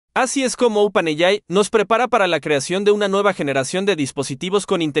Así es como OpenAI nos prepara para la creación de una nueva generación de dispositivos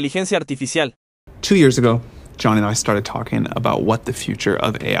con inteligencia artificial. 2 years ago, John and I started talking about what the future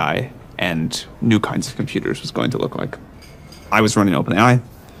of AI and new kinds of computers was going to look like. I was running OpenAI.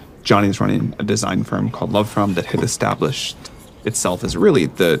 Johnny's running a design firm called Lovefrom that had established itself as really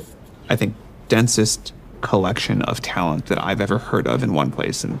the, I think, densest collection of talent that I've ever heard of in one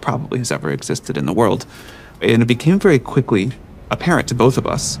place and probably has ever existed in the world. And it became very quickly apparent to both of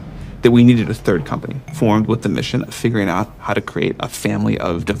us that we needed a third company formed with the mission of figuring out how to create a family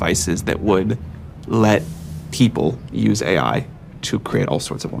of devices that would let people use AI to create all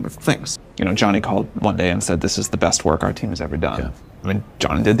sorts of wonderful things. You know, Johnny called one day and said, "This is the best work our team has ever done." Yeah. I mean,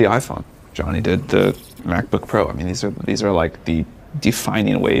 Johnny did the iPhone. Johnny did the MacBook Pro. I mean, these are like the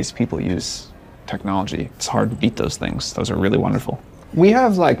defining ways people use technology. It's hard to beat those things. Those are really wonderful. We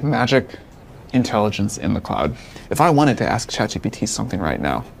have like magic intelligence in the cloud. If I wanted to ask ChatGPT something right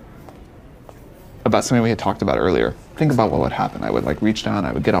now about something we had talked about earlier, think about what would happen. I would like reach down,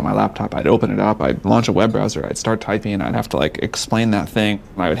 I would get out my laptop, I'd open it up, I'd launch a web browser, I'd start typing, and I'd have to like explain that thing.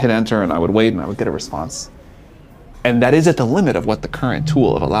 And I would hit enter and I would wait and I would get a response. And that is at the limit of what the current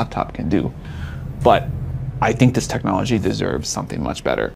tool of a laptop can do. But I think this technology deserves something much better.